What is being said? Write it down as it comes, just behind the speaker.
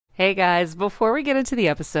Hey guys, before we get into the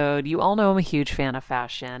episode, you all know I'm a huge fan of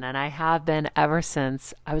fashion, and I have been ever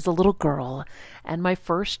since I was a little girl. And my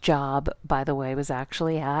first job, by the way, was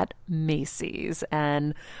actually at Macy's.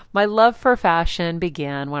 And my love for fashion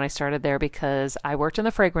began when I started there because I worked in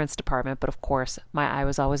the fragrance department, but of course, my eye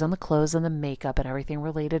was always on the clothes and the makeup and everything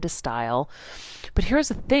related to style. But here's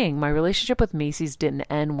the thing, my relationship with Macy's didn't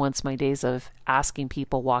end once my days of asking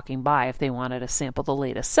people walking by if they wanted to sample the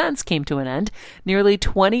latest scents came to an end. Nearly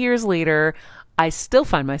 20 years later, I still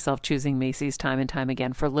find myself choosing Macy's time and time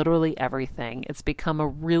again for literally everything. It's become a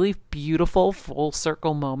really beautiful full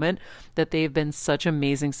circle moment that they've been such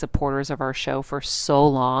amazing supporters of our show for so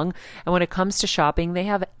long. And when it comes to shopping, they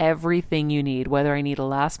have everything you need, whether I need a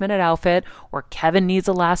last minute outfit or Kevin needs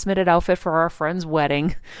a last minute outfit for our friend's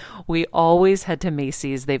wedding. We always head to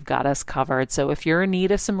Macy's. They've got us covered. So if you're in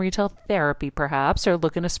need of some retail therapy, perhaps, or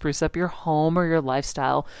looking to spruce up your home or your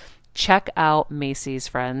lifestyle, check out Macy's,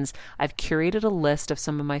 friends. I've curated a list of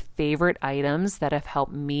some of my favorite items that have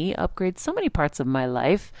helped me upgrade so many parts of my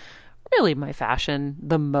life. Really, my fashion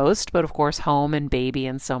the most, but of course, home and baby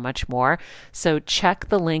and so much more. So check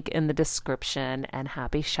the link in the description and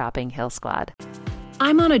happy shopping, Hill Squad.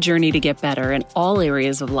 I'm on a journey to get better in all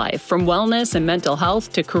areas of life, from wellness and mental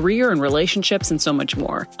health to career and relationships and so much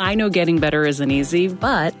more. I know getting better isn't easy,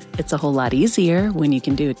 but it's a whole lot easier when you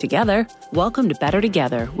can do it together. Welcome to Better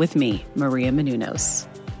Together with me, Maria Menounos.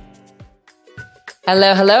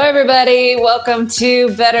 Hello, everybody. Welcome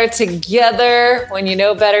to Better Together. When you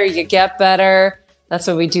know better, you get better. That's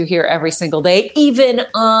what we do here every single day, even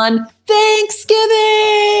on Thanksgiving.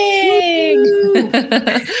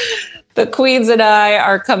 The Queens and I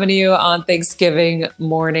are coming to you on Thanksgiving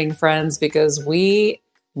morning, friends, because we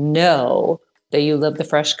know that you love the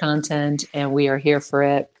fresh content and we are here for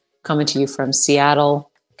it. Coming to you from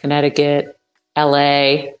Seattle, Connecticut,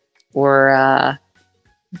 LA. We're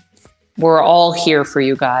all here for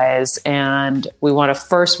you guys. And we want to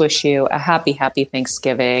first wish you a happy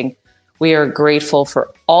Thanksgiving. We are grateful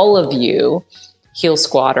for all of you, Heel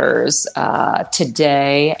Squatters,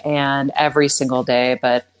 today and every single day.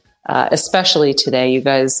 But especially today, you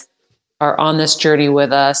guys are on this journey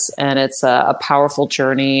with us, and it's a powerful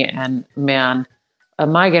journey. And man,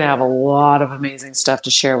 am I going to have a lot of amazing stuff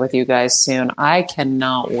to share with you guys soon. I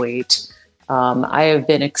cannot wait. I have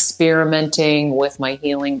been experimenting with my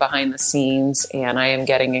healing behind the scenes, and I am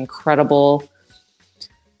getting incredible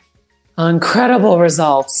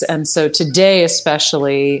results. And so today,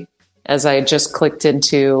 especially as I just clicked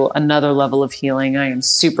into another level of healing, I am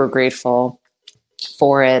super grateful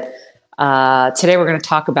for it. Today, we're going to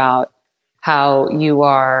talk about how you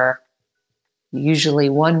are usually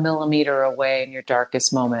 1 millimeter away in your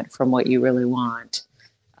darkest moment from what you really want.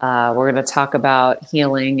 We're going to talk about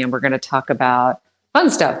healing, and we're going to talk about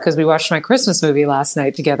fun stuff because we watched my Christmas movie last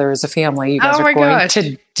night together as a family. You guys are going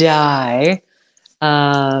to die.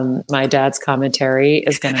 My dad's commentary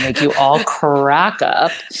is going to make you all crack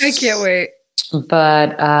up. I can't wait.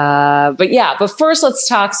 But first let's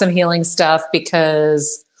talk some healing stuff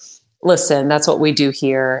because listen, that's what we do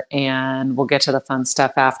here, and we'll get to the fun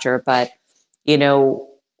stuff after. But, you know,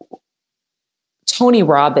 Tony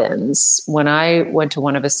Robbins, when I went to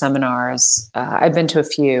one of his seminars, I've been to a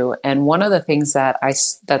few, and one of the things that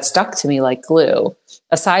stuck to me like glue,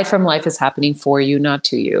 aside from life is happening for you, not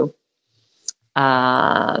to you,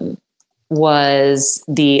 was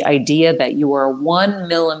the idea that you are 1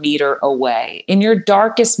 millimeter away in your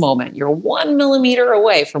darkest moment. You're 1 millimeter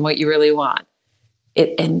away from what you really want.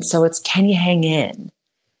 And so it's, can you hang in?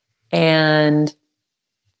 And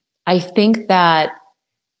I think that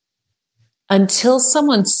until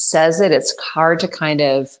someone says it, it's hard to kind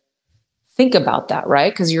of think about that,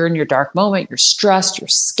 right? Because you're in your dark moment, you're stressed, you're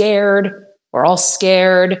scared. We're all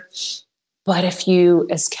scared. But if you,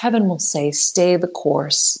 as Kevin will say, stay the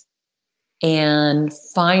course and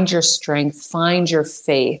find your strength, find your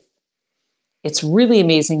faith, it's really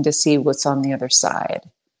amazing to see what's on the other side.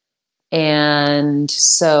 And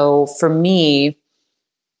so for me,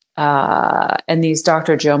 and these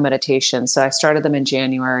Dr. Joe meditations, so I started them in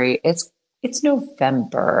January. It's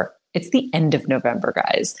November. It's the end of November,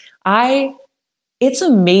 guys. It's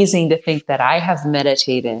amazing to think that I have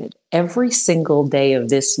meditated every single day of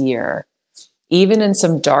this year. Even in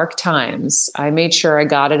some dark times, I made sure I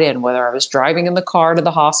got it in, whether I was driving in the car to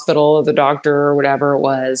the hospital or the doctor or whatever it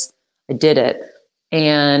was, I did it.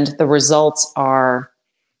 And the results are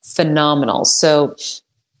phenomenal. So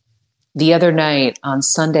the other night on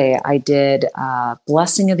Sunday, I did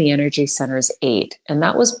Blessing of the Energy Centers 8. And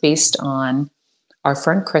that was based on our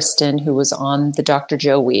friend Kristen, who was on the Dr.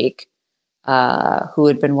 Joe week, who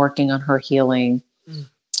had been working on her healing.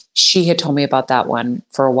 she had told me about that one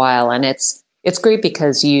for a while. And it's great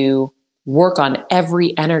because you work on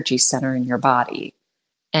every energy center in your body.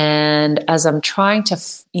 And as I'm trying to,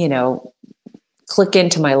 click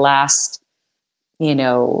into my last,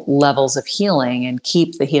 levels of healing and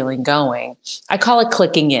keep the healing going, I call it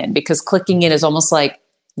clicking in, because clicking in is almost like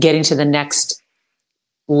getting to the next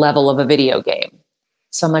level of a video game.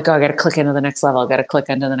 So I'm like, oh, I got to click into the next level. I got to click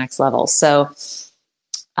into the next level. So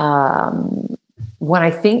when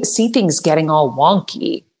I see things getting all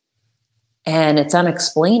wonky and it's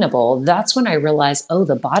unexplainable, that's when I realize, oh,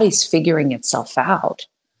 the body's figuring itself out.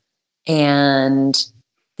 And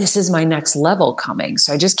this is my next level coming.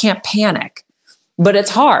 So I just can't panic. But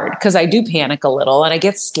it's hard because I do panic a little and I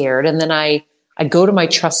get scared. And then I go to my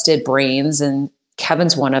trusted brains, and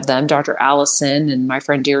Kevin's one of them, Dr. Allison, and my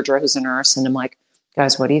friend Deirdre, who's a nurse. And I'm like,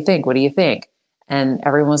 guys, what do you think? What do you think? And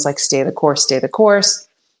everyone's like, stay the course, stay the course.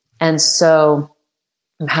 And so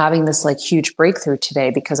I'm having this like huge breakthrough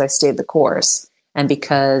today because I stayed the course and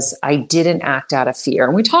because I didn't act out of fear.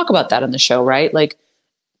 And we talk about that on the show, right? Like,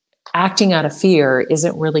 acting out of fear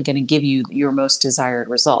isn't really going to give you your most desired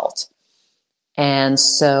result. And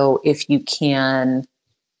so if you can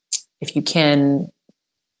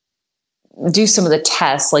do some of the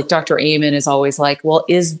tests, like Dr. Amen is always like, well,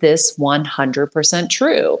 is this 100%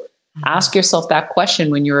 true? Mm-hmm. Ask yourself that question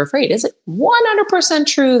when you're afraid. Is it 100%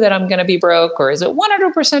 true that I'm going to be broke? Or is it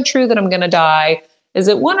 100% true that I'm going to die? Is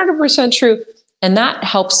it 100% true? And that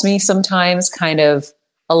helps me sometimes kind of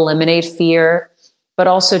eliminate fear, but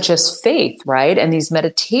also just faith, right? And these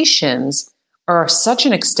meditations are such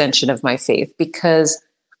an extension of my faith because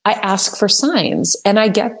I ask for signs and I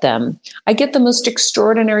get them. I get the most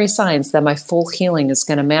extraordinary signs that my full healing is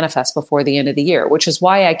going to manifest before the end of the year, which is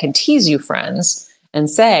why I can tease you, friends, and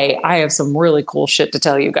say, I have some really cool shit to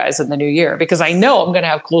tell you guys in the new year, because I know I'm going to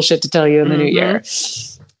have cool shit to tell you in the new year.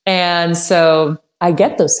 And so I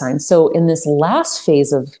get those signs. So in this last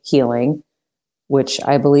phase of healing, which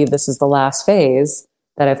I believe this is the last phase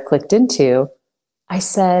that I've clicked into, I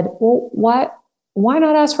said, well, why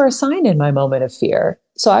not ask for a sign in my moment of fear?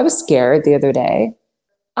 So I was scared the other day.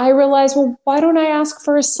 I realized, well, why don't I ask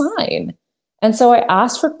for a sign? And so I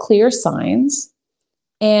asked for clear signs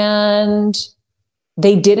and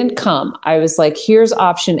they didn't come. I was like, here's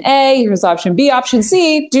option A, here's option B, option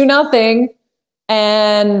C, do nothing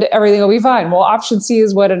and everything will be fine. Well, option C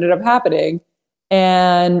is what ended up happening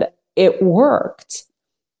and it worked.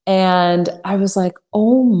 And I was like,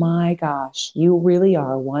 oh my gosh, you really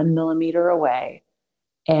are 1 millimeter away.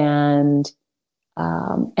 And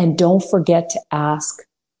don't forget to ask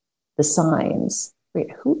the signs. Wait,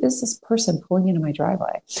 who is this person pulling into my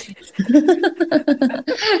driveway?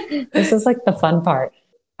 This is like the fun part.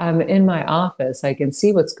 I'm in my office. I can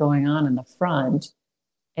see what's going on in the front.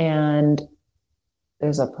 And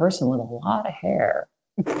there's a person with a lot of hair.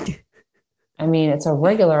 I mean, it's a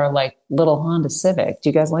regular, like, little Honda Civic. Do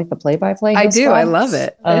you guys like the play-by-play? I do. I love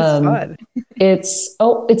it. It's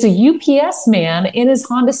fun. It's a UPS man in his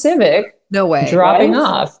Honda Civic. No way. Dropping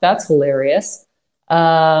off. That's hilarious.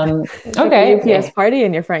 Okay. Like a UPS party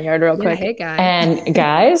in your front yard real quick. Hey, guys. And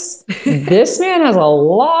guys, this man has a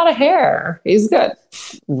lot of hair. He's got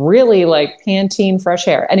really like Pantene fresh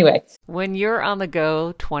hair. Anyway. When you're on the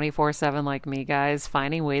go 24/7 like me, guys,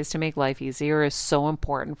 finding ways to make life easier is so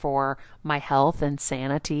important for my health and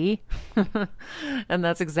sanity. And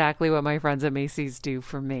that's exactly what my friends at Macy's do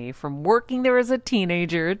for me. From working there as a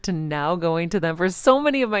teenager to now going to them for so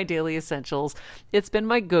many of my daily essentials, it's been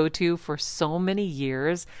my go-to for so many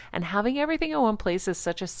years. And having everything in one place is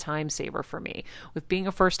such a time saver for me. With being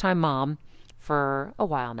a first-time mom for a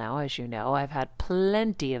while now, as you know, I've had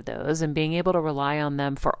plenty of those, and being able to rely on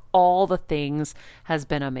them for all the things has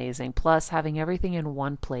been amazing. Plus, having everything in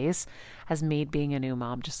one place has made being a new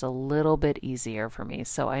mom just a little bit easier for me.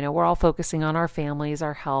 So I know we're all focusing on our families,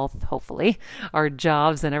 our health, hopefully, our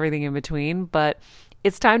jobs and everything in between, but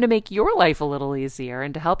it's time to make your life a little easier.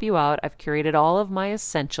 And to help you out, I've curated all of my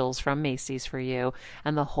essentials from Macy's for you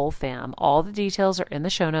and the whole fam. All the details are in the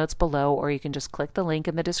show notes below, or you can just click the link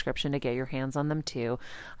in the description to get your hands on them too.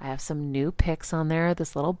 I have some new picks on there.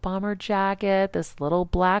 This little bomber jacket, this little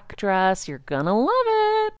black dress. You're gonna love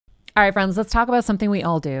it. All right, friends, let's talk about something we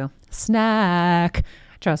all do. Snack.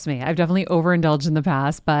 Trust me, I've definitely overindulged in the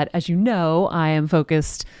past, but as you know, I am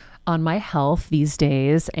focused on my health these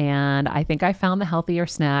days, and I think I found the healthier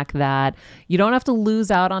snack that you don't have to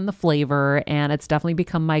lose out on the flavor, and it's definitely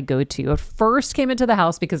become my go-to. It first came into the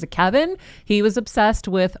house because of Kevin. He was obsessed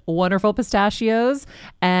with Wonderful Pistachios,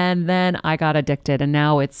 and then I got addicted, and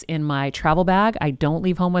now it's in my travel bag. I don't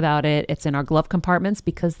leave home without it. It's in our glove compartments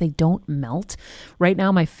because they don't melt. Right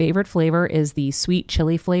now, my favorite flavor is the sweet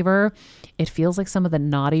chili flavor. It feels like some of the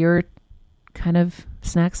naughtier kind of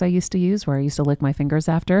snacks I used to use, where I used to lick my fingers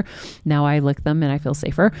after. Now I lick them and I feel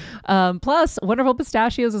safer. Plus, Wonderful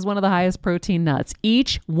Pistachios is one of the highest protein nuts.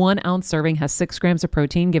 Each 1 ounce serving has 6 grams of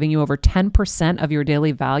protein, giving you over 10% of your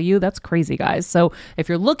daily value. That's crazy, guys. So if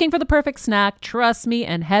you're looking for the perfect snack, trust me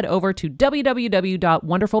and head over to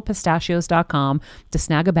www.wonderfulpistachios.com to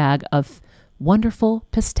snag a bag of Wonderful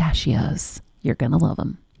Pistachios. You're going to love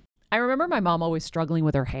them. I remember my mom always struggling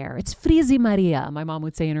with her hair. It's frizzy, Maria, my mom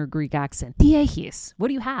would say in her Greek accent. Diehis, what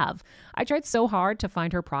do you have? I tried so hard to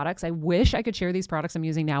find her products. I wish I could share these products I'm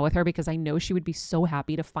using now with her because I know she would be so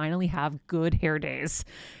happy to finally have good hair days.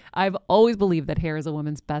 I've always believed that hair is a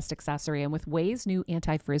woman's best accessory, and with Ouai's new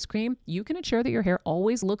anti-frizz cream, you can ensure that your hair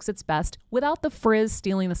always looks its best without the frizz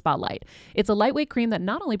stealing the spotlight. It's a lightweight cream that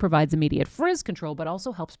not only provides immediate frizz control, but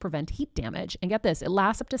also helps prevent heat damage. And get this, it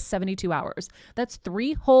lasts up to 72 hours. That's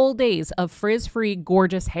 3 whole days of frizz-free,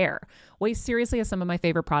 gorgeous hair. Ouai seriously has some of my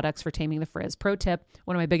favorite products for taming the frizz. Pro tip,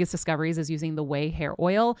 one of my biggest discoveries is using the Ouai hair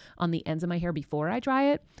oil on the ends of my hair before I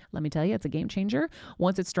dry it. Let me tell you, it's a game changer.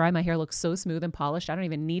 Once it's dry, my hair looks so smooth and polished, I don't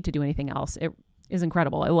even need to do anything else. It is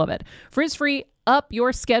incredible. I love it. Frizz-free, up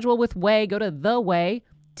your schedule with Ouai. Go to the Ouai,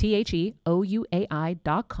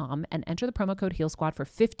 TheOuai.com, and enter the promo code HealSquad for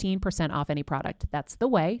 15% off any product. That's the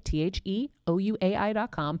Ouai,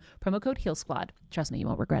 TheOuai.com, promo code HealSquad. Trust me, you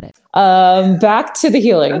won't regret it. Back to the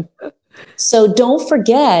healing. So don't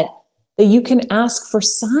forget that you can ask for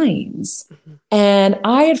signs. And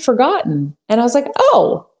I had forgotten. And I was like,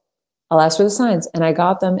 oh, I'll ask for the signs. And I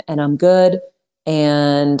got them and I'm good.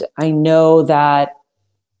 And I know that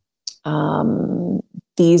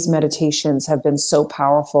these meditations have been so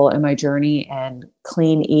powerful in my journey, and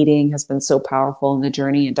clean eating has been so powerful in the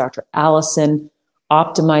journey. And Dr. Allison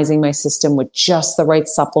optimizing my system with just the right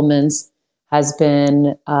supplements has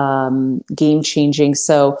been game changing.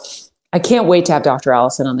 So I can't wait to have Dr.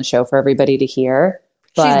 Allison on the show for everybody to hear.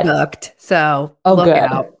 But, she's booked, so look good.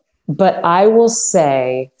 Out. But I will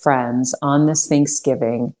say, friends, on this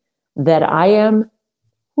Thanksgiving, that I am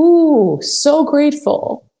so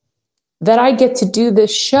grateful that I get to do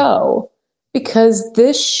this show, because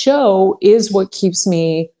this show is what keeps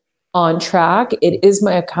me on track. It is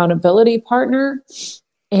my accountability partner.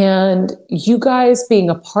 And you guys being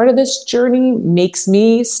a part of this journey makes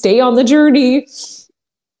me stay on the journey.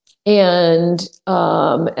 And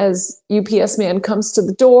as UPS man comes to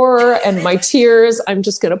the door and my tears, I'm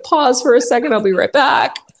just going to pause for a second. I'll be right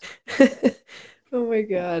back. Oh my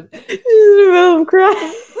God. I'm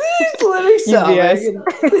crying. Literally sobbing.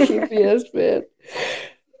 UPS man.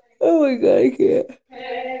 Oh my God, I can't.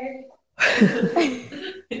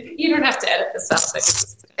 You don't have to edit this out.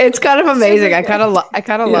 It's kind of amazing. I kind of love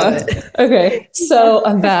it. Okay, so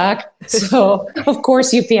I'm back. So of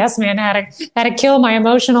course, UPS man had to kill my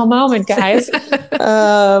emotional moment, guys.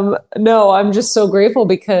 No, I'm just so grateful,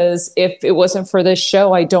 because if it wasn't for this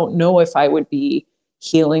show, I don't know if I would be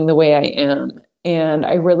healing the way I am. And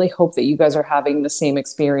I really hope that you guys are having the same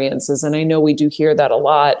experiences. And I know we do hear that a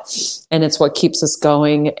lot, and it's what keeps us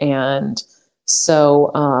going. And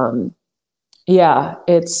so, yeah,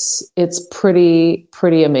 it's pretty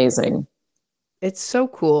amazing. It's so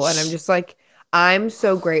cool. And I'm just like, I'm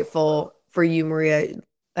so grateful for you, Maria.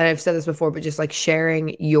 And I've said this before, but just like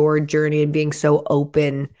sharing your journey and being so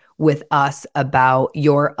open with us about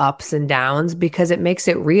your ups and downs, because it makes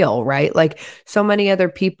it real, right? Like so many other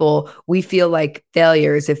people, we feel like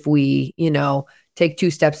failures if we, take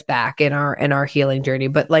 2 steps back in our healing journey.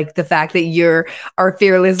 But like the fact that you're our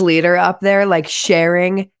fearless leader up there, like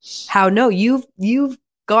sharing how, no, you've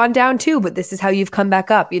gone down too, but this is how you've come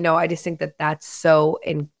back up. I just think that that's so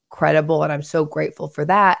incredible. And I'm so grateful for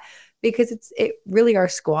that, because it really, our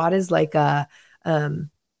squad is like a,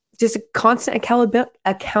 just a constant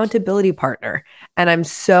accountability partner. And I'm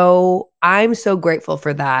so grateful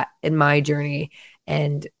for that in my journey.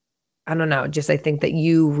 And I don't know, just, I think that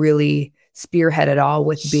you really spearhead it all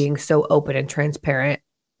with being so open and transparent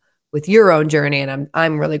with your own journey. And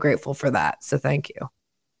I'm really grateful for that. So thank you.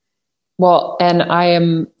 Well, and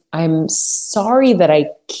I'm sorry that I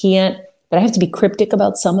have to be cryptic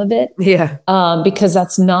about some of it. Yeah. Because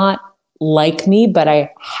that's not like me, but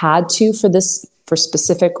I had to for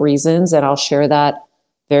specific reasons. And I'll share that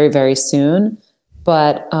very, very soon.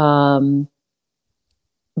 But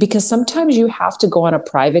because sometimes you have to go on a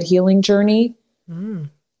private healing journey.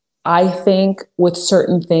 I think with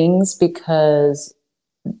certain things, because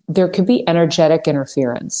there could be energetic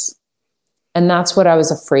interference. And that's what I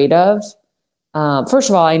was afraid of. First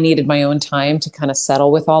of all, I needed my own time to kind of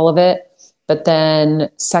settle with all of it. But then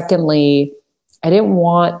secondly, I didn't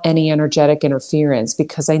want any energetic interference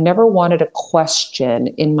because I never wanted a question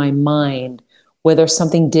in my mind whether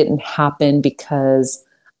something didn't happen because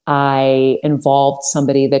I involved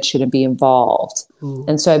somebody that shouldn't be involved. Ooh.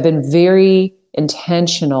 And so I've been very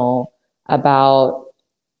intentional about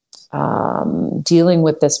dealing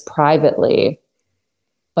with this privately,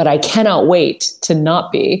 but I cannot wait to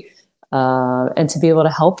not be and to be able to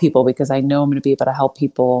help people, because I know I'm going to be able to help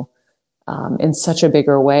people in such a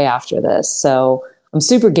bigger way after this. So I'm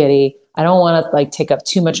super giddy. I don't want to take up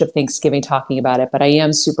too much of Thanksgiving talking about it, but I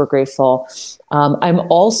am super grateful. I'm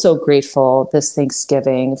also grateful this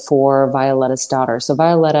Thanksgiving for Violetta's daughter. So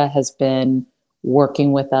Violetta has been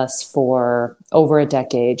working with us for over a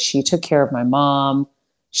decade. She took care of my mom.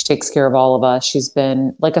 She takes care of all of us. She's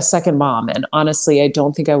been like a second mom. And honestly, I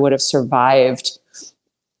don't think I would have survived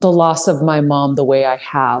the loss of my mom the way I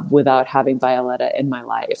have without having Violetta in my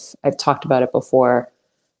life. I've talked about it before.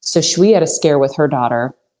 So we had a scare with her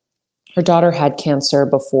daughter. Her daughter had cancer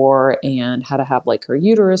before and had to have her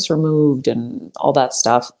uterus removed and all that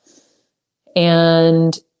stuff.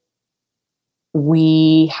 And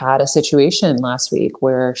we had a situation last week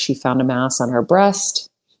where she found a mass on her breast.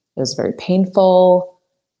 It was very painful.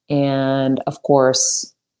 And of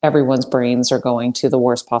course, everyone's brains are going to the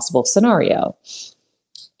worst possible scenario.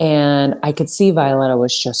 And I could see Violetta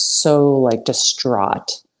was just so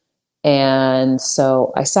distraught. And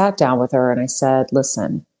so I sat down with her and I said,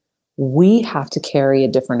 listen, we have to carry a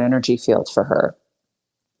different energy field for her.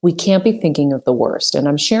 We can't be thinking of the worst. And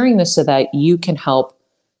I'm sharing this so that you can help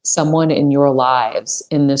someone in your lives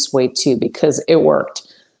in this way too, because it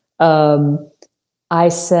worked. I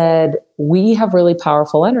said, we have really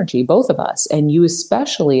powerful energy, both of us, and you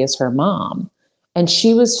especially as her mom. And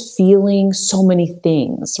she was feeling so many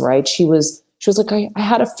things, right? She was like, I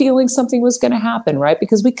had a feeling something was going to happen, right?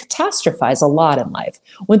 Because we catastrophize a lot in life.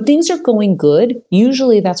 When things are going good,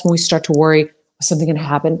 usually that's when we start to worry, is something going to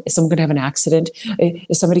happen? Is someone going to have an accident?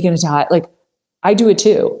 Is somebody going to die? I do it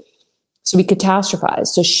too. So we catastrophize.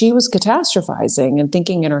 So she was catastrophizing and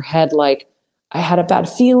thinking in her head, I had a bad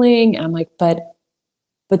feeling. And I'm like,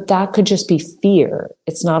 but that could just be fear.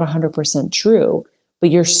 It's not 100% true,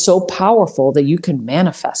 but you're so powerful that you can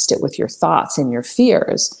manifest it with your thoughts and your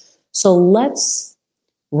fears. So let's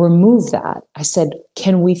remove that. I said,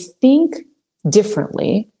 can we think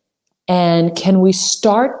differently? And can we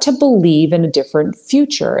start to believe in a different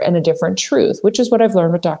future and a different truth, which is what I've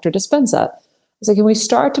learned with Dr. Dispenza. I was like, can we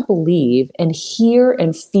start to believe and hear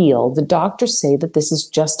and feel the doctors say that this is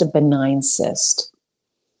just a benign cyst?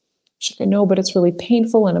 She's like, I know, but it's really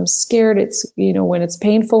painful and I'm scared. It's, when it's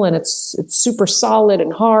painful and it's super solid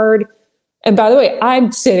and hard. And by the way,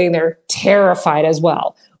 I'm sitting there terrified as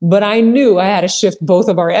well. But I knew I had to shift both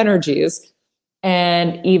of our energies,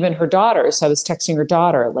 and even her daughter. So I was texting her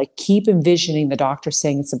daughter, keep envisioning the doctor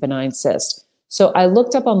saying it's a benign cyst. So I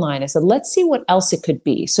looked up online. I said, let's see what else it could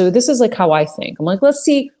be. So this is how I think. I'm like, let's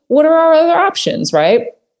see, what are our other options, right?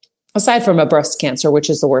 Aside from a breast cancer, which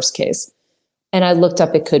is the worst case. And I looked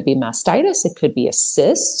up, it could be mastitis. It could be a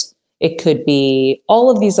cyst. It could be all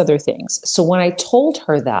of these other things. So when I told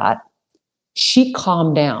her that, she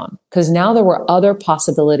calmed down because now there were other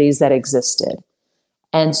possibilities that existed.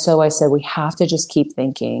 And so I said, we have to just keep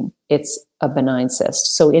thinking it's a benign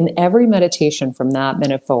cyst. So in every meditation from that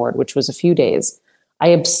minute forward, which was a few days, I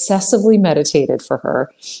obsessively meditated for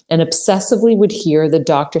her and obsessively would hear the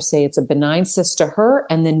doctor say it's a benign cyst to her,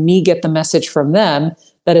 and then me get the message from them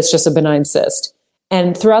that it's just a benign cyst.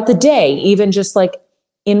 And throughout the day, even just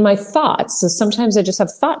in my thoughts, so sometimes I just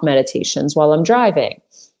have thought meditations while I'm driving.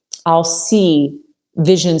 I'll see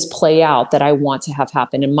visions play out that I want to have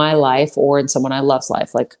happen in my life or in someone I love's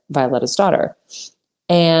life, like Violetta's daughter.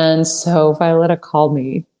 And so Violetta called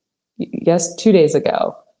me 2 days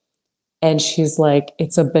ago, and she's like,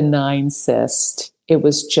 it's a benign cyst. It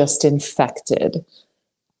was just infected.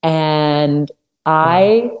 And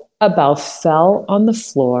I about fell on the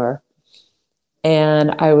floor,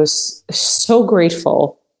 and I was so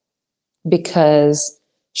grateful because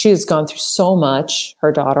she has gone through so much, her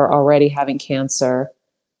daughter already having cancer.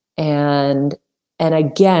 And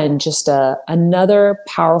again, just another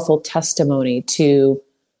powerful testimony to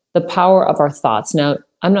the power of our thoughts. Now,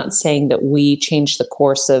 I'm not saying that we changed the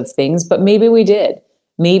course of things, but maybe we did.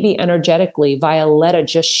 Maybe energetically, Violetta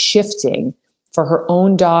just shifting for her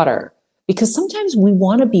own daughter, because sometimes we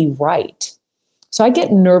want to be right. So I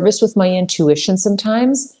get nervous with my intuition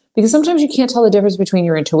sometimes, because sometimes you can't tell the difference between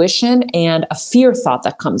your intuition and a fear thought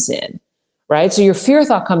that comes in, right? So your fear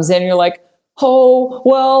thought comes in and you're like, oh,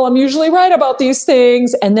 well, I'm usually right about these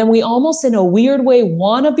things. And then we almost in a weird way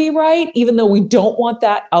want to be right, even though we don't want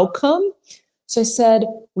that outcome. So I said,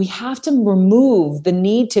 we have to remove the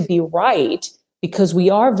need to be right, because we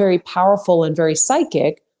are very powerful and very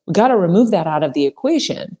psychic. We got to remove that out of the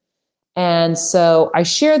equation. And so I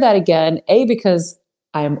share that again, because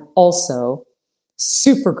I am also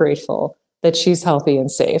super grateful that she's healthy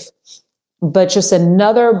and safe, but just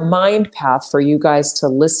another mind path for you guys to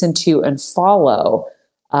listen to and follow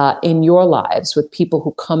in your lives with people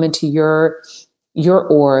who come into your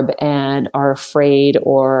orb and are afraid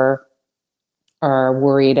or are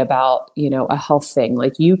worried about, a health thing.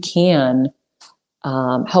 Like, you can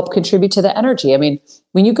help contribute to the energy. I mean,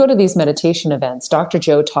 when you go to these meditation events, Dr.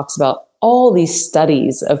 Joe talks about all these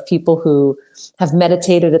studies of people who have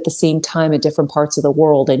meditated at the same time at different parts of the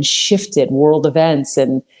world and shifted world events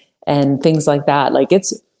and things like that. Like,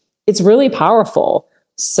 it's really powerful.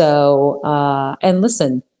 So, and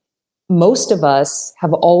listen, most of us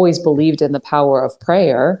have always believed in the power of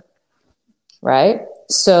prayer, right?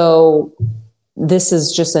 So this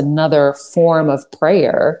is just another form of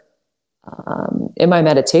prayer. In my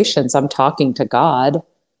meditations, I'm talking to God.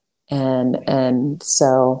 And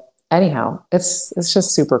so anyhow, it's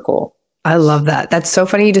just super cool. I love that. That's so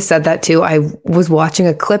funny you just said that too. I was watching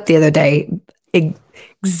a clip the other day,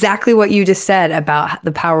 exactly what you just said about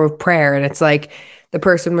the power of prayer. And it's like, the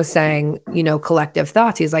person was saying, collective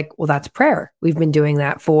thoughts. He's like, well, that's prayer. We've been doing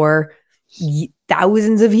that for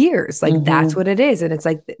thousands of years. Like, that's what it is. And it's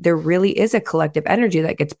like, there really is a collective energy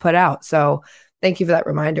that gets put out. So thank you for that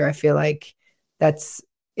reminder. I feel like it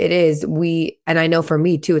is. And I know for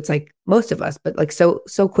me too, it's like most of us, but like so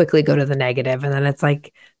quickly go to the negative, and then it's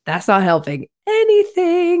like, that's not helping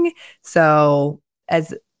anything. So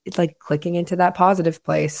as it's like clicking into that positive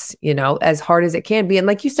place, as hard as it can be. And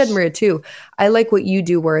like you said, Maria, too, I like what you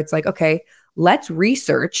do where it's like, okay, let's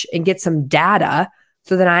research and get some data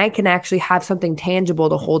so that I can actually have something tangible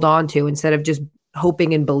to hold on to instead of just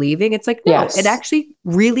hoping and believing. It's like, no, It actually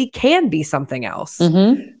really can be something else.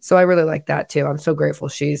 So I really like that too. I'm so grateful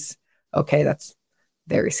she's okay. That's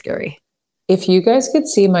very scary. If you guys could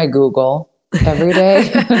see my Google every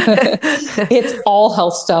day, it's all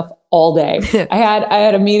health stuff all day. I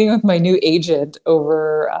had a meeting with my new agent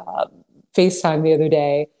over FaceTime the other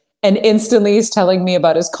day, and instantly he's telling me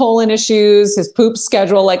about his colon issues, his poop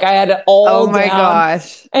schedule. Like, I had it all down. Oh my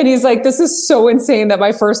gosh. And he's like, this is so insane that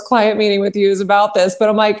my first client meeting with you is about this. But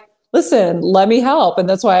I'm like, listen, let me help. And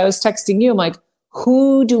that's why I was texting you. I'm like,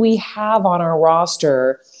 who do we have on our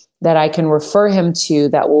roster that I can refer him to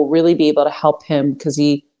that will really be able to help him? Because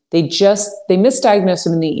they misdiagnosed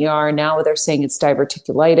him in the ER. Now they're saying it's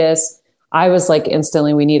diverticulitis. I was like,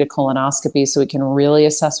 instantly, we need a colonoscopy so we can really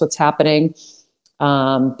assess what's happening.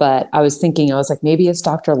 But I was like, maybe it's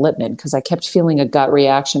Dr. Lippman, because I kept feeling a gut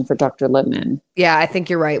reaction for Dr. Lippman. Yeah, I think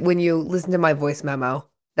you're right. When you listen to my voice memo,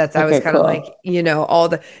 I was kind of like,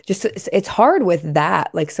 all it's hard with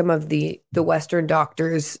that. Like, some of the Western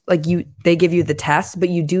doctors, like they give you the test, but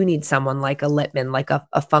you do need someone like a Lippman, like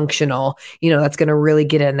a functional, that's going to really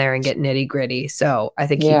get in there and get nitty gritty. So I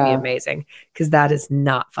think he'd be amazing, because that is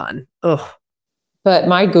not fun. Ugh. But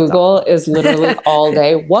my Google is literally all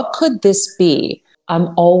day. What could this be?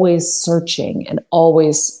 I'm always searching and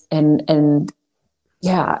always, and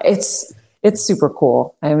yeah, it's super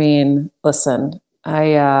cool. I mean, listen,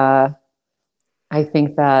 I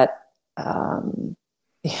think that, I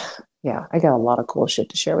got a lot of cool shit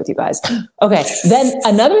to share with you guys. Okay. Then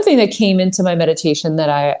another thing that came into my meditation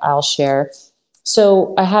that I'll share.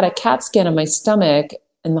 So I had a CAT scan on my stomach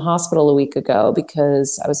in the hospital a week ago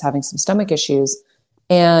because I was having some stomach issues,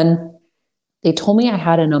 and they told me I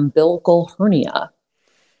had an umbilical hernia.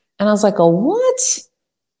 And I was like, oh, what?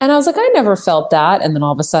 And I was like, I never felt that. And then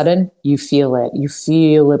all of a sudden you feel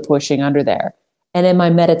it pushing under there. And in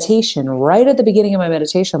my meditation, right at the beginning of my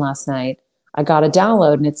meditation last night, I got a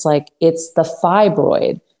download, and it's like, it's the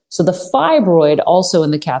fibroid. So the fibroid also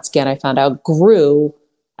in the CAT scan, I found out, grew,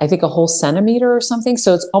 I think, a whole centimeter or something.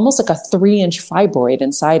 So it's almost like a 3-inch fibroid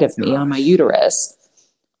inside of me on my uterus,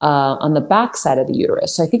 on the back side of the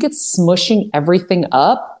uterus. So I think it's smushing everything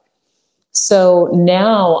up. So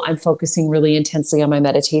now I'm focusing really intensely on my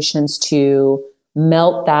meditations to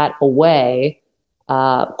melt that away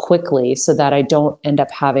quickly, so that I don't end up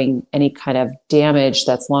having any kind of damage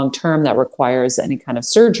that's long-term that requires any kind of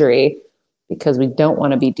surgery, because we don't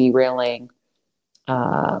want to be derailing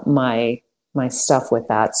my stuff with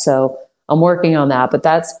that. So I'm working on that. But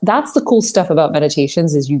that's the cool stuff about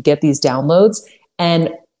meditations, is you get these downloads And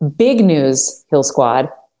big news, Hill Squad,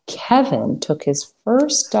 Kevin took his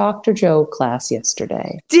first Dr. Joe class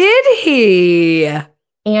yesterday. Did he?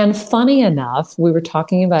 And funny enough, we were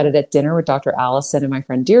talking about it at dinner with Dr. Allison and my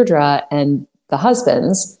friend Deirdre and the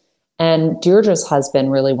husbands. And Deirdre's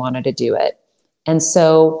husband really wanted to do it. And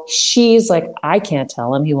so she's like, I can't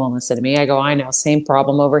tell him. He won't listen to me. I go, I know, same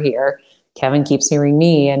problem over here. Kevin keeps hearing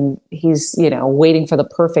me and he's, waiting for the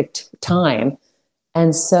perfect time.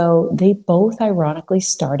 And so they both ironically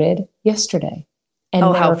started yesterday.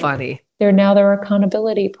 And how funny. They're now their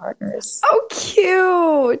accountability partners. Oh,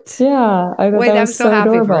 cute. Yeah. I'm so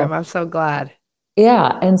happy adorable. for him. I'm so glad.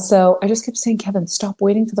 Yeah. And so I just kept saying, Kevin, stop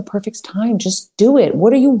waiting for the perfect time. Just do it.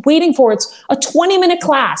 What are you waiting for? It's a 20-minute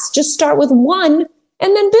class. Just start with one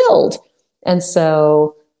and then build. And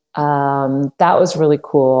so that was really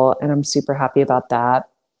cool. And I'm super happy about that.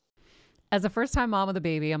 As a first-time mom of the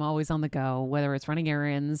baby, I'm always on the go, whether it's running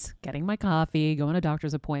errands, getting my coffee, going to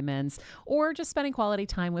doctor's appointments, or just spending quality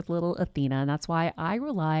time with little Athena. And that's why I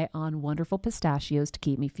rely on Wonderful Pistachios to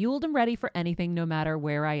keep me fueled and ready for anything, no matter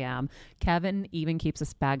where I am. Kevin even keeps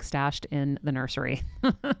a bag stashed in the nursery.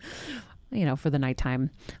 For the nighttime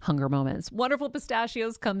hunger moments. Wonderful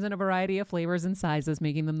Pistachios comes in a variety of flavors and sizes,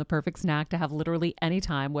 making them the perfect snack to have literally any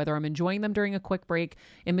time, whether I'm enjoying them during a quick break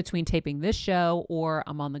in between taping this show or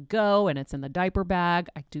I'm on the go and it's in the diaper bag.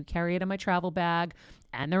 I do carry it in my travel bag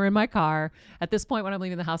and they're in my car. At this point, when I'm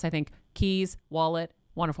leaving the house, I think keys, wallet,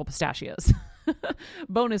 Wonderful Pistachios.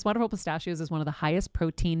 Bonus, Wonderful Pistachios is one of the highest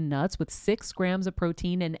protein nuts with 6 grams of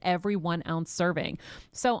protein in every 1 ounce serving.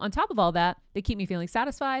 So on top of all that, they keep me feeling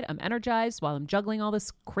satisfied. I'm energized while I'm juggling all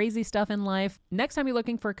this crazy stuff in life. Next time you're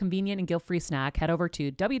looking for a convenient and guilt-free snack, head over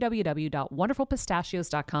to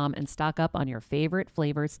www.wonderfulpistachios.com and stock up on your favorite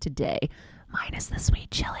flavors today, minus the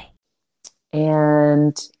sweet chili.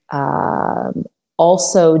 And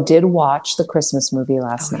also did watch the Christmas movie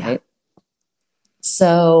last night.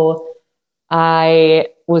 So I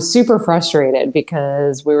was super frustrated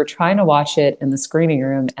because we were trying to watch it in the screening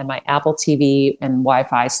room and my Apple TV and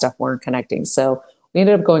Wi-Fi stuff weren't connecting. So we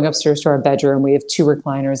ended up going upstairs to our bedroom. We have 2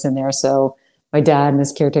 recliners in there. So my dad and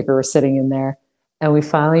his caretaker were sitting in there and we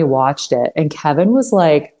finally watched it. And Kevin was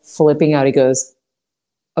like flipping out. He goes,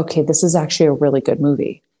 okay, this is actually a really good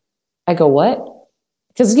movie. I go, what?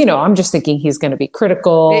 Because, I'm just thinking he's going to be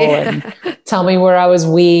critical and tell me where I was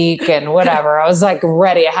weak and whatever. I was like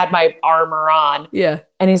ready. I had my armor on. Yeah.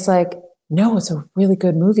 And he's like, no, it's a really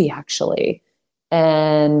good movie, actually.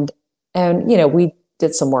 And we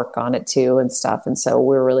did some work on it too and stuff. And so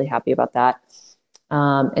we're really happy about that.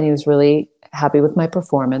 And he was really happy with my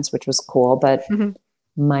performance, which was cool. But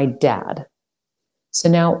my dad. So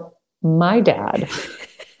now my dad,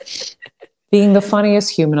 being the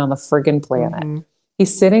funniest human on the friggin' planet,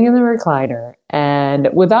 he's sitting in the recliner and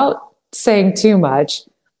without saying too much,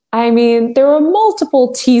 I mean, there were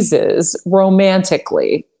multiple teases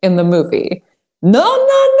romantically in the movie. No,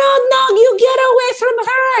 you get away from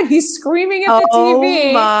her. And he's screaming at the TV.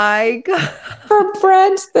 Oh my God. For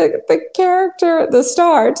Brent, the character, the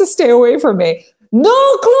star, to stay away from me.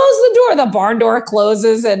 No, close the door. The barn door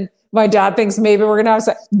closes and my dad thinks maybe we're going to have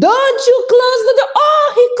sex. Don't you close the door.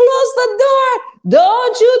 Oh, he closed the door.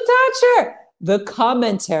 Don't you touch her. The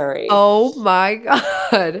commentary. Oh my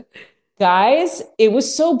God. Guys, it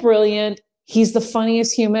was so brilliant. He's the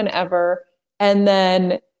funniest human ever. And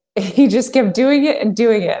then he just kept doing it and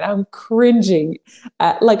doing it. I'm cringing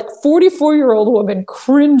at like 44-year-old woman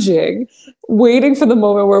cringing, waiting for the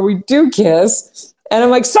moment where we do kiss. And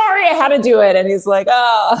I'm like, sorry, I had to do it. And he's like,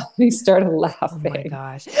 oh, and he started laughing. Oh my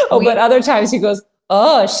gosh. But other times he goes,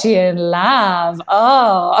 oh, she in love.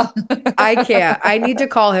 Oh, I can't. I need to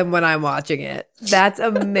call him when I'm watching it. That's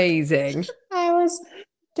amazing. I was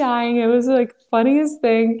dying. It was like funniest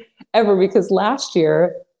thing ever because last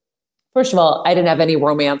year, first of all, I didn't have any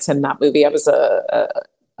romance in that movie. I was like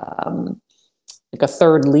a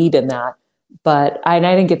third lead in that, but I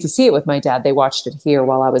didn't get to see it with my dad. They watched it here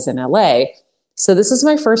while I was in LA. So this is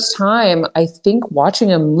my first time, I think, watching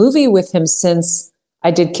a movie with him since I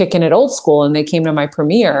did Kickin' It Old School and they came to my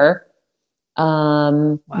premiere.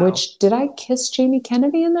 Wow. Which, did I kiss Jamie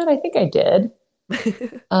Kennedy in that? I think I did.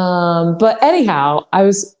 But anyhow, I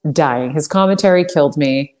was dying. His commentary killed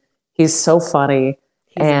me. He's so funny.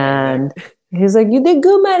 And he's like, you did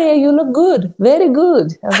good, Maria. You look good. Very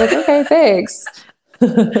good. I was like, okay, thanks.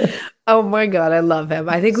 Oh my God, I love him.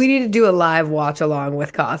 I think we need to do a live watch along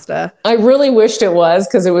with Costa. I really wished it was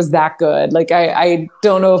because it was that good. Like, I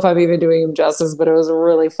don't know if I'm even doing him justice, but it was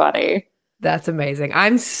really funny. That's amazing.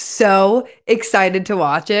 I'm so excited to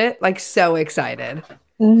watch it. Like, so excited.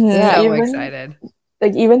 Yeah, So excited.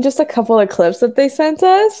 Like even just a couple of clips that they sent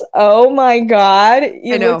us. Oh my God.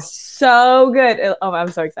 I know. Look so good. Oh,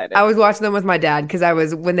 I'm so excited. I was watching them with my dad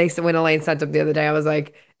because when Elaine sent them the other day, I was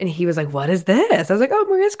like, and he was like, "What is this?" I was like, "Oh,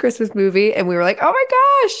 Maria's Christmas movie," and we were like, "Oh my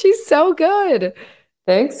gosh, she's so good."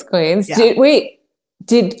 Thanks, Queens. Yeah.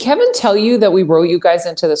 Did Kevin tell you that we wrote you guys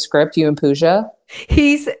into the script, you and Pooja?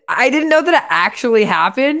 I didn't know that it actually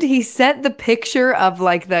happened. He sent the picture of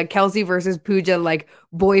like the Kelsey versus Pooja like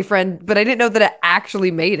boyfriend, but I didn't know that it actually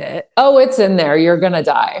made it. Oh, it's in there. You're gonna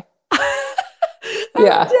die.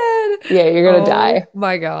 Yeah. Yeah, you're gonna die.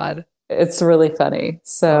 My God. It's really funny.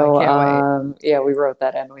 So I can't yeah, we wrote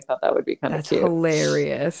that in. We thought that would be kind of cute.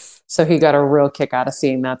 Hilarious. So he got a real kick out of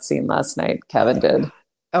seeing that scene last night. Kevin did.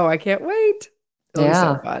 Oh, I can't wait. It'll be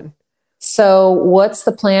so fun. So what's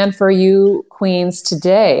the plan for you Queens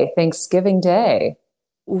today, Thanksgiving Day?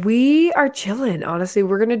 We are chilling. Honestly,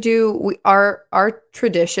 we're gonna do our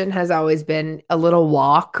tradition has always been a little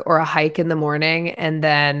walk or a hike in the morning, and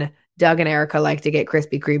then Doug and Erica like to get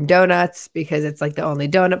Krispy Kreme donuts because it's like the only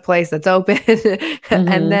donut place that's open.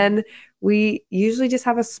 And then we usually just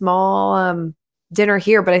have a small dinner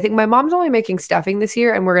here. But I think my mom's only making stuffing this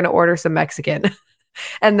year, and we're gonna order some Mexican.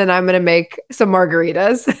 And then I'm gonna make some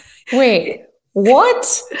margaritas. Wait,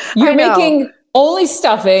 what? You're making only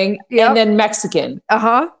stuffing and then Mexican.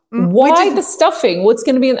 Uh-huh. Why the stuffing? What's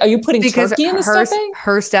going to be are you putting turkey in the stuffing?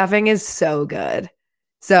 Her stuffing is so good.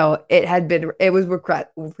 So it was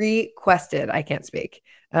requested. I can't speak.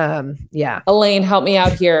 Yeah. Elaine, help me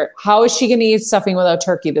out here. How is she going to eat stuffing without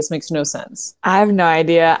turkey? This makes no sense. I have no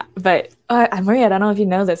idea. But Maria, I don't know if you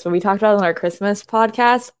know this, but we talked about it on our Christmas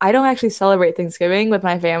podcast. I don't actually celebrate Thanksgiving with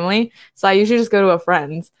my family. So I usually just go to a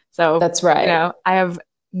friend's. So that's right. I have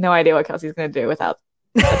no idea what Kelsey's going to do without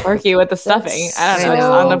the turkey with the stuffing. I don't know, just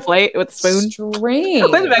on the plate with a spoon. Strange.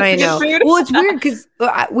 I know. Food. Well, it's weird because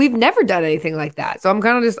we've never done anything like that. So I'm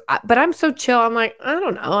kind of but I'm so chill. I'm like, I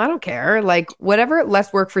don't know. I don't care. Like whatever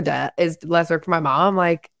less work for Dad is less work for my mom. I'm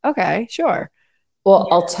like, okay, sure. Well,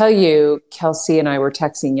 I'll tell you, Kelsey and I were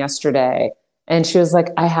texting yesterday and she was like,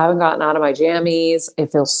 I haven't gotten out of my jammies.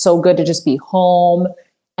 It feels so good to just be home.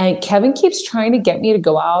 And Kevin keeps trying to get me to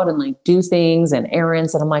go out and like do things and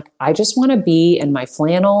errands. And I'm like, I just want to be in my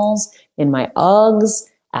flannels, in my Uggs,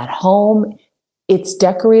 at home. It's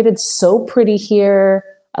decorated so pretty here.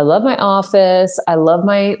 I love my office. I love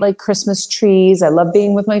my like Christmas trees. I love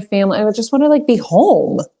being with my family. I just want to like be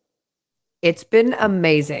home. It's been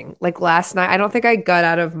amazing. Like last night, I don't think I got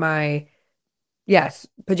out of my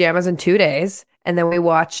pajamas in 2 days. And then we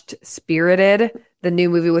watched Spirited, the new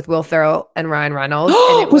movie with Will Ferrell and Ryan Reynolds.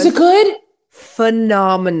 And was it good?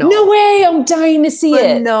 Phenomenal. No way. I'm dying to see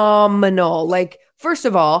it. Phenomenal. Like, first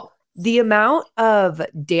of all, the amount of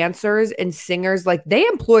dancers and singers, like they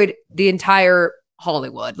employed the entire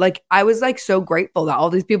Hollywood. Like I was like so grateful that all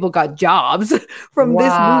these people got jobs from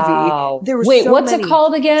this movie. There was what's it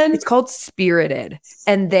called again? It's called Spirited.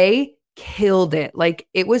 And they killed it. Like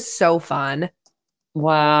it was so fun.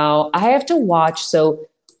 Wow. I have to watch. So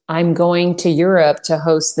I'm going to Europe to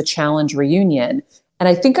host the Challenge reunion. And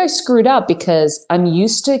I think I screwed up because I'm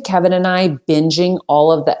used to Kevin and I binging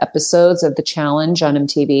all of the episodes of the Challenge on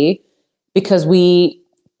MTV because we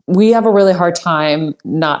have a really hard time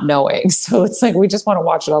not knowing. So it's like, we just want to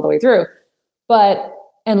watch it all the way through.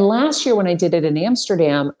 And last year when I did it in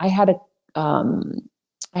Amsterdam, I had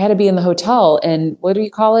to be in the hotel and what do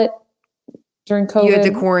you call it? During COVID? You had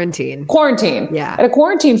to quarantine. Yeah. I had a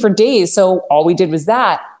quarantine for days. So all we did was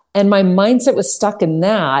that. And my mindset was stuck in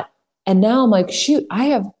that. And now I'm like, shoot, I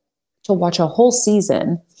have to watch a whole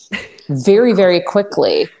season very, very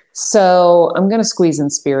quickly. So I'm going to squeeze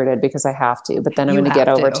in Spirited because I have to, but then I'm going to get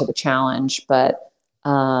over to the Challenge. But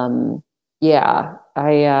yeah,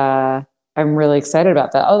 I'm really excited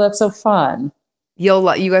about that. Oh, that's so fun.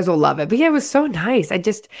 You guys will love it. But yeah, it was so nice. And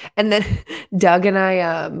then Doug and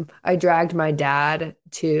I dragged my dad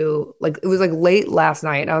to like, it was like late last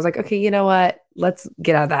night. And I was like, okay, you know what? Let's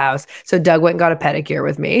get out of the house. So Doug went and got a pedicure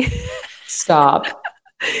with me. Stop.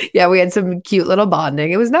 Yeah, we had some cute little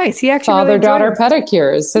bonding. It was nice. He actually father-daughter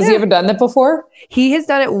pedicures. Has he ever done that before? He has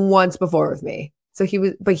done it once before with me. So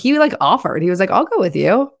he like offered. He was like, I'll go with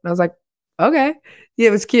you. And I was like, okay. Yeah,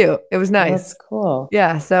 it was cute. It was nice. That's cool.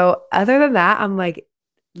 Yeah. So other than that, I'm like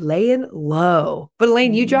laying low. But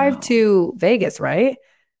Elaine, you drive to Vegas, right?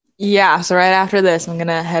 Yeah. So right after this, I'm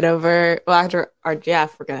gonna head over. Well, after our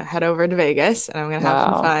Jeff, we're gonna head over to Vegas, and I'm gonna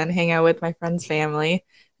have some fun, hang out with my friend's family,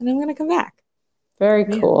 and I'm gonna come back. Very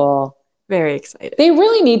cool. Very excited. They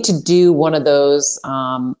really need to do one of those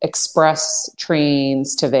express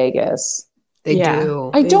trains to Vegas. They Yeah.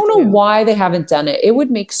 do. I They don't know do. why they haven't done it. It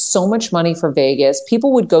would make so much money for Vegas.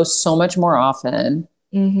 People would go so much more often.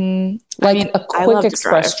 Mm-hmm. Like I mean, a I quick love to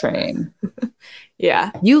express drive. train.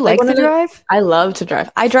 Yeah. You like one to of the- drive? I love to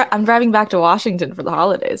drive. I'm driving back to Washington for the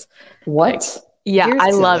holidays. What? Yeah, You're I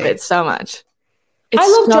love silly. it so much. I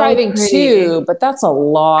It's love so driving pretty. too, but that's a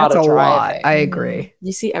lot That's of a lot. driving. I agree.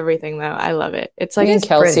 You see everything though. I love it. It's Me like and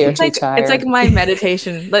Kelsey are pretty. too tired. it's like my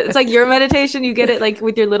meditation. It's like your meditation. You get it like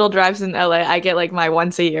with your little drives in LA. I get like my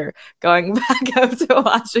once a year going back up to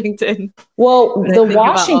Washington. Well, When I the think about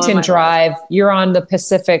all of Washington my drive, you're on the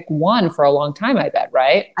Pacific One for a long time, I bet,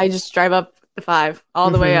 right? I just drive up the 5 all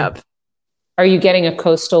the way Mhm. up. Are you getting a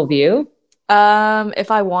coastal view?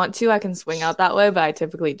 If I want to, I can swing out that way, but I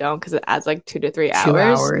typically don't because it adds like 2 to 3 hours. 2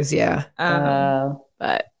 hours, yeah.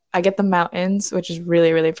 But I get the mountains, which is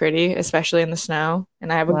really, really pretty, especially in the snow.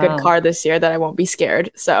 And I have a Wow. good car this year that I won't be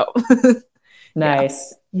scared. So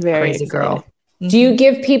Nice. very Crazy girl. excited. Do you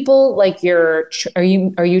give people like are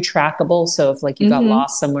you trackable? So if like you got Mhm.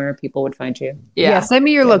 lost somewhere, people would find you. Yeah. Send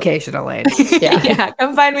me your location, Elaine. Yeah. Yeah.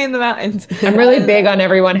 Come find me in the mountains. I'm really big on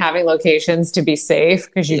everyone having locations to be safe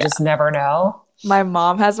because you Yeah. just never know. My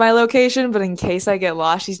mom has my location, but in case I get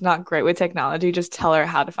lost, she's not great with technology. Just tell her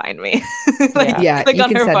how to find me. Yeah, click you on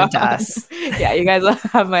can her send it to phone. us. Yeah, you guys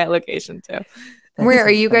have my location too. Maria, are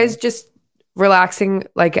you guys just relaxing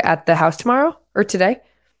like at the house tomorrow or today?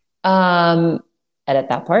 Edit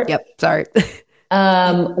that part. Yep. Sorry.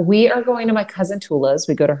 We are going to my cousin Tula's.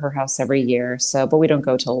 We go to her house every year, but we don't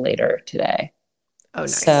go till later today. Oh,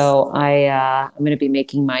 nice. So I'm going to be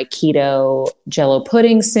making my keto Jello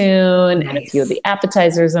pudding soon, and a few of the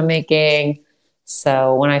appetizers I'm making.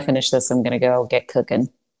 So when I finish this, I'm going to go get cooking.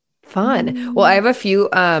 Fun. Well, I have a few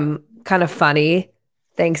kind of funny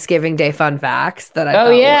Thanksgiving Day fun facts that I Oh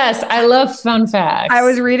thought yes, I love fun facts. I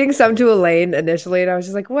was reading some to Elaine initially, and I was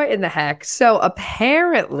just like, what in the heck? So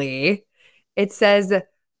apparently it says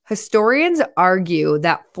historians argue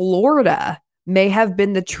that Florida may have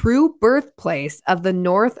been the true birthplace of the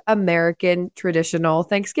North American traditional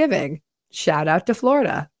Thanksgiving. Shout out to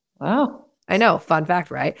Florida. Wow. I know, fun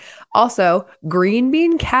fact, right? Also, green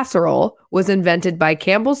bean casserole was invented by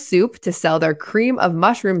Campbell's Soup to sell their cream of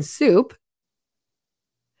mushroom soup.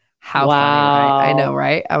 How funny, right? I know,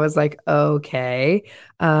 right? I was like, okay.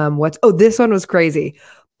 This one was crazy.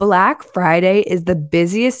 Black Friday is the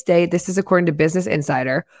busiest day. This is according to Business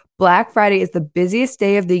Insider. Black Friday is the busiest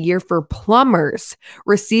day of the year for plumbers,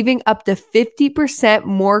 receiving up to 50%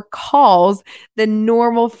 more calls than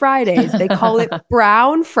normal Fridays. They call it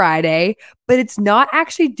Brown Friday, but it's not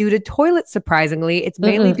actually due to toilets, surprisingly. It's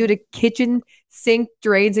mainly due to kitchen sink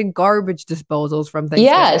drains and garbage disposals from Thanksgiving.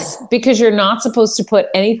 Yes, because you're not supposed to put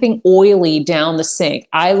anything oily down the sink.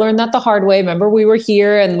 I learned that the hard way. Remember, we were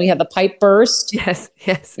here and we had the pipe burst. Yes.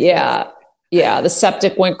 Yeah, the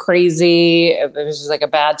septic went crazy. It was just like a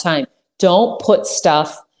bad time. Don't put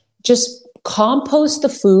stuff, just compost the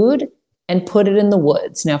food and put it in the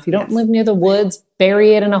woods. Now, if you don't live near the woods,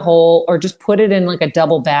 bury it in a hole or just put it in like a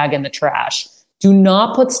double bag in the trash. Do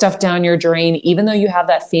not put stuff down your drain, even though you have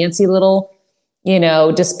that fancy little,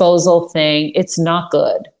 disposal thing. It's not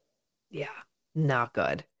good. Yeah, not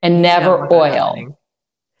good. And never oil.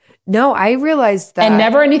 No, I realized that. And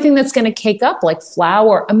never anything that's going to cake up like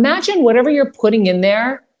flour. Imagine whatever you're putting in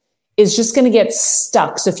there is just going to get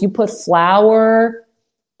stuck. So if you put flour,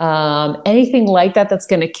 anything like that that's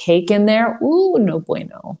going to cake in there, ooh, no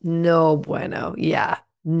bueno. No bueno. Yeah.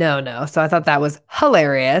 No. So I thought that was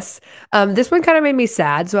hilarious. This one kind of made me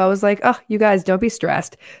sad. So I was like, oh, you guys don't be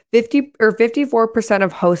stressed. 54%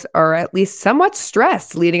 of hosts are at least somewhat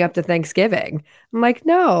stressed leading up to Thanksgiving. I'm like,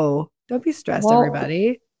 no, don't be stressed,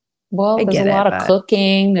 everybody. Well, there's a lot of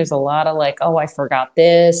cooking. There's a lot of like, oh, I forgot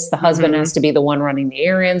this. The husband has to be the one running the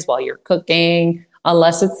errands while you're cooking,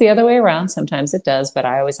 unless it's the other way around. Sometimes it does, but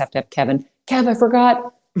I always have to have Kev, I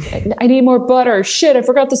forgot. I need more butter. Shit, I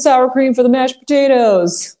forgot the sour cream for the mashed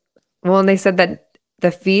potatoes. Well, and they said that the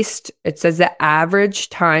feast, it says the average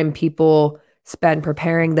time people spend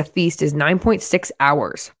preparing the feast is 9.6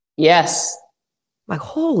 hours. Yes. I'm like,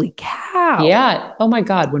 holy cow. Yeah. Oh my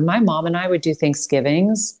God. When my mom and I would do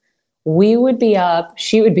Thanksgivings, we would be up.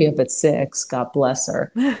 She would be up at 6. God bless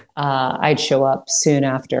her. I'd show up soon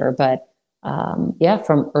after, but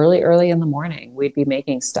from early in the morning, we'd be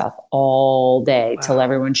making stuff all day till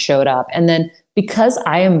everyone showed up. And then because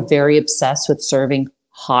I am very obsessed with serving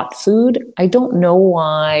hot food, I don't know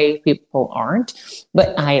why people aren't,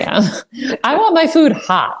 but I am. I want my food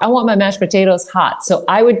hot. I want my mashed potatoes hot. So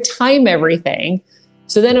I would time everything.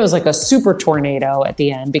 So then it was like a super tornado at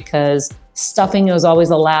the end because stuffing was always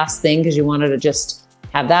the last thing because you wanted to just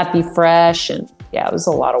have that be fresh. And yeah, it was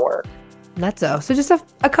a lot of work. Nutso. So just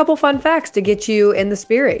a couple fun facts to get you in the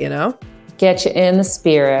spirit, you know? Get you in the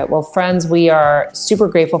spirit. Well, friends, we are super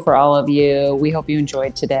grateful for all of you. We hope you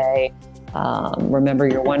enjoyed today. Remember,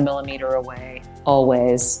 you're 1 millimeter away,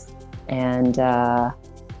 always. And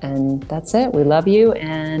that's it. We love you,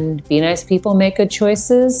 and be nice people, make good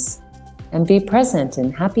choices, and be present,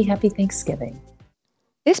 and happy Thanksgiving.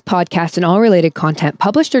 This podcast and all related content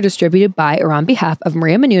published or distributed by or on behalf of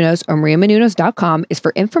Maria Menounos or mariamenounos.com is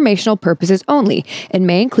for informational purposes only and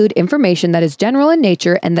may include information that is general in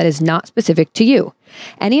nature and that is not specific to you.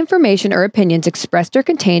 Any information or opinions expressed or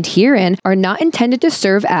contained herein are not intended to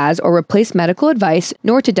serve as or replace medical advice,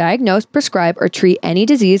 nor to diagnose, prescribe, or treat any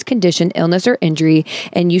disease, condition, illness, or injury,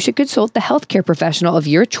 and you should consult the healthcare professional of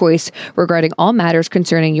your choice regarding all matters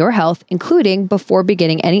concerning your health, including before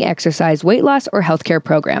beginning any exercise, weight loss, or healthcare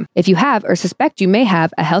program. If you have or suspect you may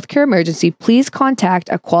have a healthcare emergency, please contact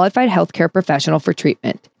a qualified healthcare professional for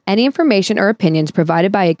treatment. Any information or opinions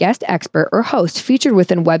provided by a guest expert or host featured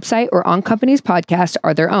within website or on company's podcast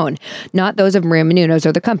are their own, not those of Maria Menounos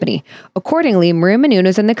or the company. Accordingly, Maria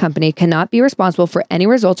Menounos and the company cannot be responsible for any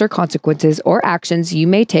results or consequences or actions you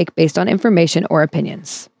may take based on information or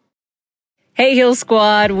opinions. Hey, Heal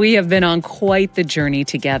Squad, we have been on quite the journey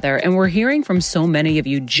together, and we're hearing from so many of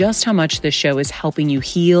you just how much this show is helping you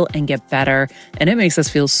heal and get better, and it makes us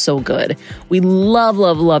feel so good. We love,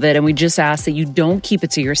 love, love it, and we just ask that you don't keep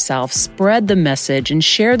it to yourself. Spread the message and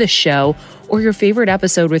share the show or your favorite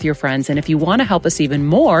episode with your friends. And if you want to help us even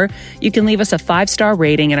more, you can leave us a 5-star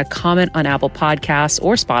rating and a comment on Apple Podcasts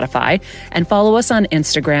or Spotify, and follow us on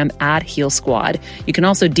Instagram at Heal Squad. You can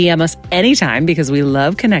also DM us anytime because we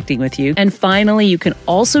love connecting with you. And finally, you can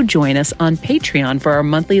also join us on Patreon for our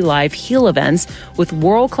monthly live heal events with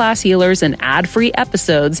world-class healers and ad-free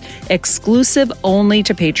episodes exclusive only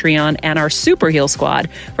to Patreon and our Super Heal Squad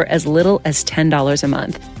for as little as $10 a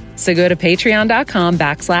month. So go to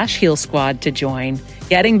patreon.com/Heal Squad to join.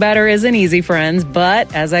 Getting better isn't easy, friends,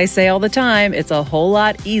 but as I say all the time, it's a whole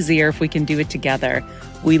lot easier if we can do it together.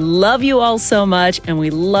 We love you all so much, and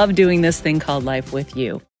we love doing this thing called life with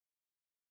you.